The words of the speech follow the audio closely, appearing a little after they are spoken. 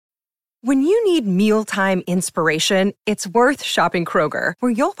When you need mealtime inspiration, it's worth shopping Kroger,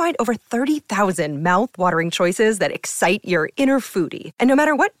 where you'll find over 30,000 mouth-watering choices that excite your inner foodie. And no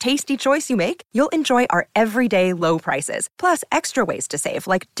matter what tasty choice you make, you'll enjoy our everyday low prices, plus extra ways to save,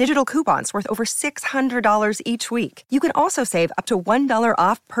 like digital coupons worth over $600 each week. You can also save up to $1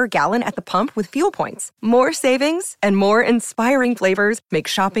 off per gallon at the pump with fuel points. More savings and more inspiring flavors make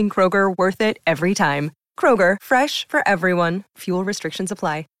shopping Kroger worth it every time. Kroger, fresh for everyone. Fuel restrictions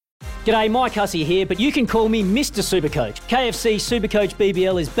apply. G'day, Mike Hussey here, but you can call me Mr. Supercoach. KFC Supercoach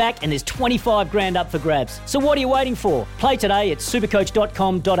BBL is back and there's 25 grand up for grabs. So what are you waiting for? Play today at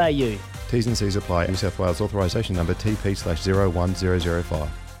supercoach.com.au. T's and C's apply. New South Wales authorisation number TP/01005.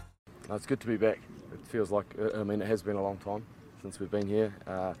 It's good to be back. It feels like, it has been a long time since we've been here.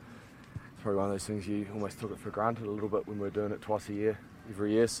 It's probably one of those things you almost took it for granted a little bit when we were doing it twice a year,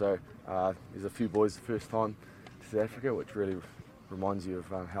 every year. So there's a few boys the first time to South Africa, which really reminds you of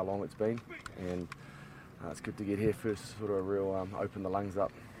how long it's been, and it's good to get here first, sort of real open the lungs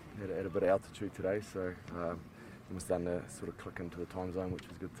up at a bit of altitude today, so almost starting to sort of click into the time zone, which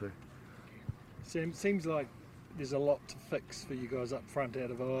is good too. Sam, seems like there's a lot to fix for you guys up front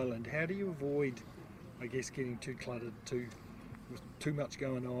out of Ireland. How do you avoid, I guess, getting too cluttered, with too much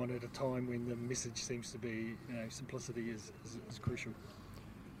going on at a time when the message seems to be, simplicity is crucial?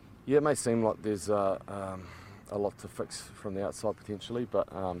 Yeah, it may seem like there's a lot to fix from the outside potentially, but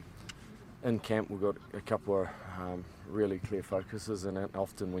in camp we've got a couple of really clear focuses, and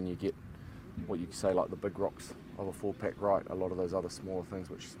often when you get what you say like the big rocks of a full pack right, a lot of those other smaller things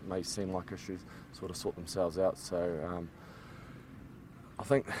which may seem like issues sort of sort themselves out. So I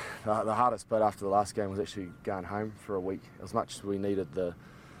think the hardest bit after the last game was actually going home for a week. As much as we needed the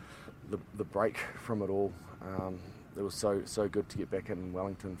break from it all, it was so good to get back in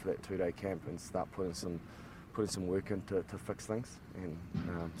Wellington for that 2-day camp and start putting some work in to fix things and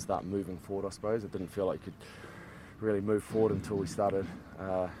start moving forward, I suppose. It didn't feel like you could really move forward until we started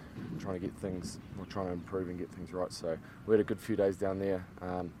trying to improve and get things right. So we had a good few days down there.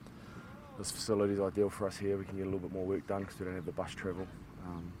 This facility is ideal for us here. We can get a little bit more work done because we don't have the bus travel.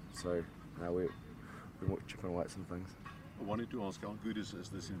 We're chipping away at some things. I wanted to ask, how good is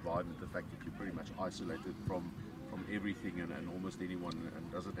this environment, the fact that you're pretty much isolated from everything and almost anyone,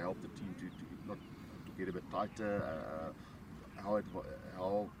 and does it help the team to not get a bit tighter? How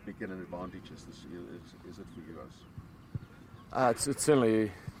big an advantage is it for you guys? It's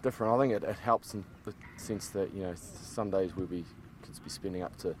certainly different. I think it helps in the sense that some days could be spending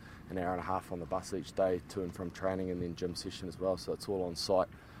up to an hour and a half on the bus each day to and from training, and then gym session as well. So it's all on site.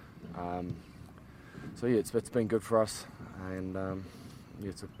 It's been good for us, and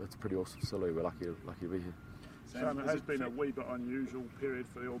it's a pretty awesome facility. We're lucky to be here. Sam, it has been a wee bit unusual period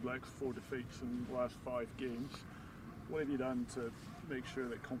for the All Blacks, 4 defeats in the last 5 games. What have you done to make sure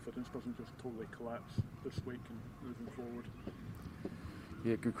that confidence doesn't just totally collapse this week and moving forward?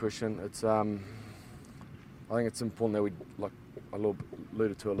 Yeah, good question. It's I think it's important that we, like I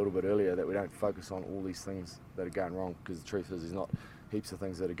alluded to a little bit earlier, that we don't focus on all these things that are going wrong, because the truth is there's not heaps of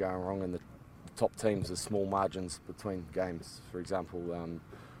things that are going wrong, and the top teams are small margins between games. For example,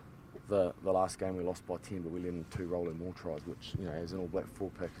 the last game we lost by 10, but we let in 2 rolling more tries, which as an All Black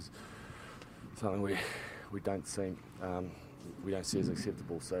 4-pack is something we don't see as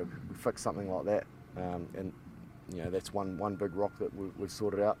acceptable. So we fix something like that, and that's one big rock that we've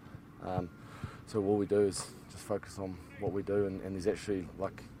sorted out. So all we do is just focus on what we do, and there's actually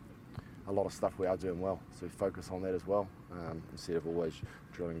like a lot of stuff we are doing well. So we focus on that as well, instead of always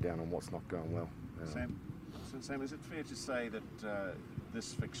drilling down on what's not going well. Sam, is it fair to say that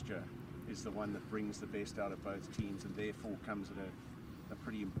this fixture is the one that brings the best out of both teams and therefore comes at a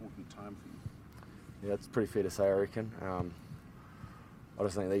pretty important time for you? Yeah, it's pretty fair to say, I reckon. I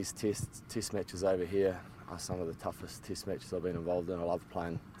just think these test matches over here are some of the toughest test matches I've been involved in. I love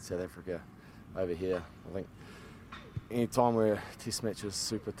playing South Africa over here. I think any time where a test match is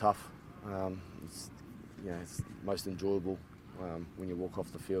super tough, it's most enjoyable when you walk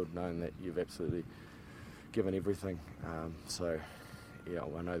off the field knowing that you've absolutely given everything. I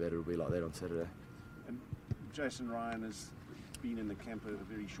know that it'll be like that on Saturday. And Jason Ryan has been in the camp a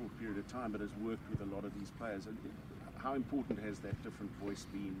very short period of time, but has worked with a lot of these players. How important has that different voice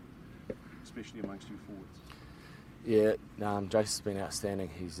been, especially amongst you forwards? Yeah, Jason's been outstanding.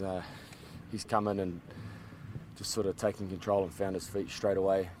 He's come in and just sort of taken control and found his feet straight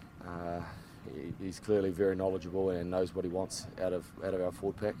away. He's clearly very knowledgeable and knows what he wants out of our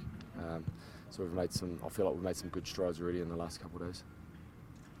forward pack. So I feel like we've made some good strides already in the last couple of days.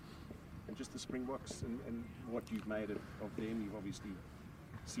 And just the Springboks and what you've made of them, you've obviously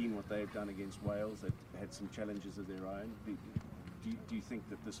seen what they've done against Wales. They've had some challenges of their own. Do you think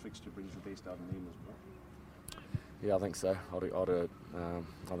that this fixture brings the best out of them as well? Yeah, I think so. I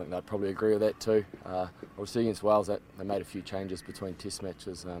think they'd probably agree with that too. Obviously against Wales, they made a few changes between test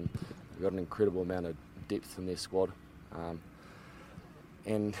matches. They've got an incredible amount of depth in their squad.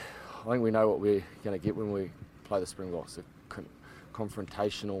 And I think we know what we're going to get when we play the Springboks, a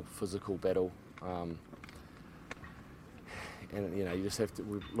confrontational, physical battle. And, you know, you just have to,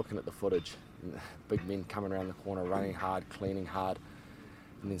 we're looking at the footage, big men coming around the corner, running hard, cleaning hard.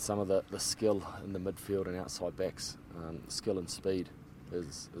 And then some of the skill in the midfield and outside backs, skill and speed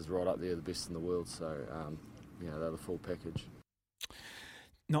is right up there, the best in the world. So, you know, they're the full package.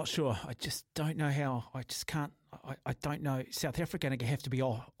 Not sure. I just don't know how. I just can't. I don't know. South Africa are going to have to be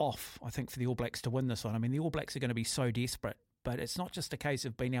off, I think, for the All Blacks to win this one. I mean, the All Blacks are going to be so desperate, but it's not just a case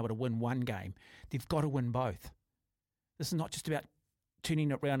of being able to win one game. They've got to win both. This is not just about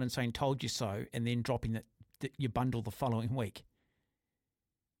turning it around and saying, told you so, and then dropping your bundle the following week.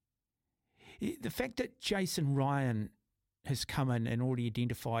 The fact that Jason Ryan has come in and already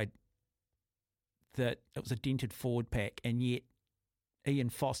identified that it was a dented forward pack, and yet Ian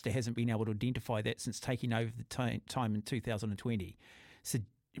Foster hasn't been able to identify that since taking over the time in 2020. So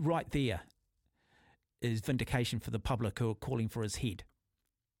right there is vindication for the public who are calling for his head.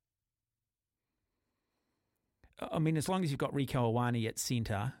 I mean, as long as you've got Rieko Ioane at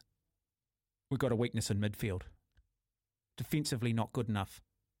centre, we've got a weakness in midfield. Defensively not good enough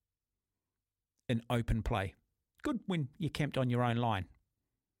in open play. Good when you're camped on your own line.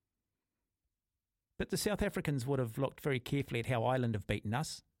 But the South Africans would have looked very carefully at how Ireland have beaten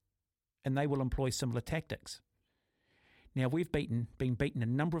us, and they will employ similar tactics. Now, we've been beaten a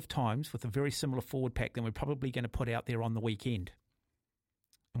number of times with a very similar forward pack than we're probably going to put out there on the weekend.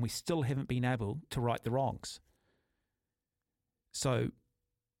 And we still haven't been able to right the wrongs. So,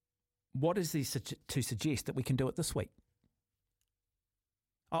 what is there to suggest that we can do it this week?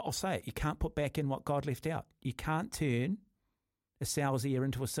 I'll say it. You can't put back in what God left out. You can't turn a sow's ear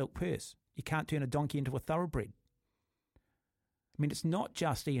into a silk purse. You can't turn a donkey into a thoroughbred. I mean, it's not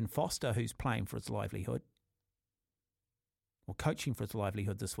just Ian Foster who's playing for his livelihood or coaching for his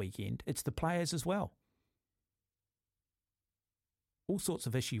livelihood this weekend. It's the players as well. All sorts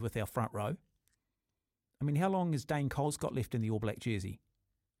of issue with our front row. I mean, how long has Dane Coles got left in the All Black jersey?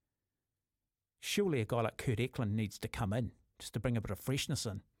 Surely a guy like Kurt Eklund needs to come in just to bring a bit of freshness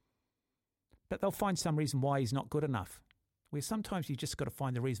in. But they'll find some reason why he's not good enough. Where sometimes you just got to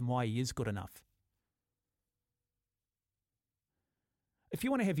find the reason why he is good enough. If you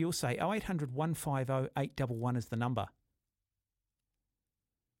want to have your say, 0800 150 811 is the number.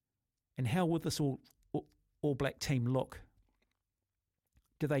 And how will this all Black team look?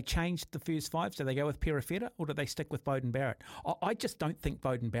 Do they change the first fives? Do they go with Perifeta or do they stick with Beauden Barrett? I just don't think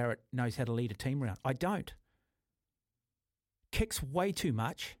Beauden Barrett knows how to lead a team around. I don't. Kicks way too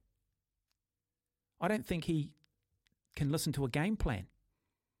much. I don't think he can listen to a game plan.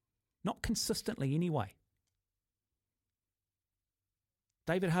 Not consistently anyway.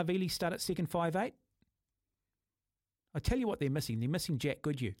 David Havili start at second 5'8". I tell you what they're missing. They're missing Jack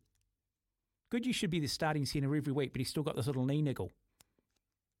Goodhue. Goodhue should be the starting centre every week, but he's still got this little knee niggle.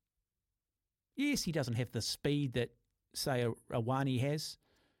 Yes, he doesn't have the speed that, say, Ioane has,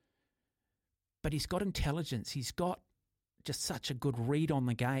 but he's got intelligence. He's got just such a good read on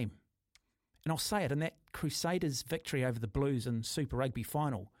the game. And I'll say it, in that Crusaders victory over the Blues in Super Rugby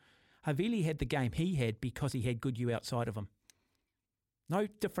final, Havili had the game he had because he had Goodhue outside of him. No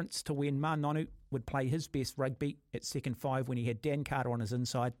difference to when Ma Nonu would play his best rugby at second 5 when he had Dan Carter on his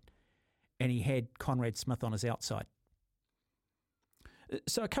inside and he had Conrad Smith on his outside.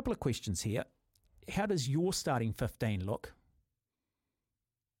 So a couple of questions here. How does your starting 15 look?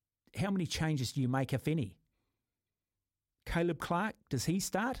 How many changes do you make, if any? Caleb Clark, does he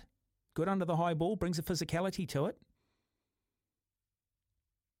start? Good under the high ball, brings a physicality to it.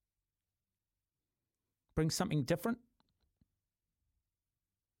 Brings something different.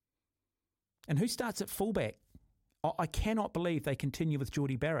 And who starts at fullback? I cannot believe they continue with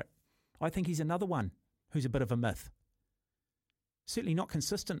Jordie Barrett. I think he's another one who's a bit of a myth. Certainly not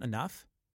consistent enough.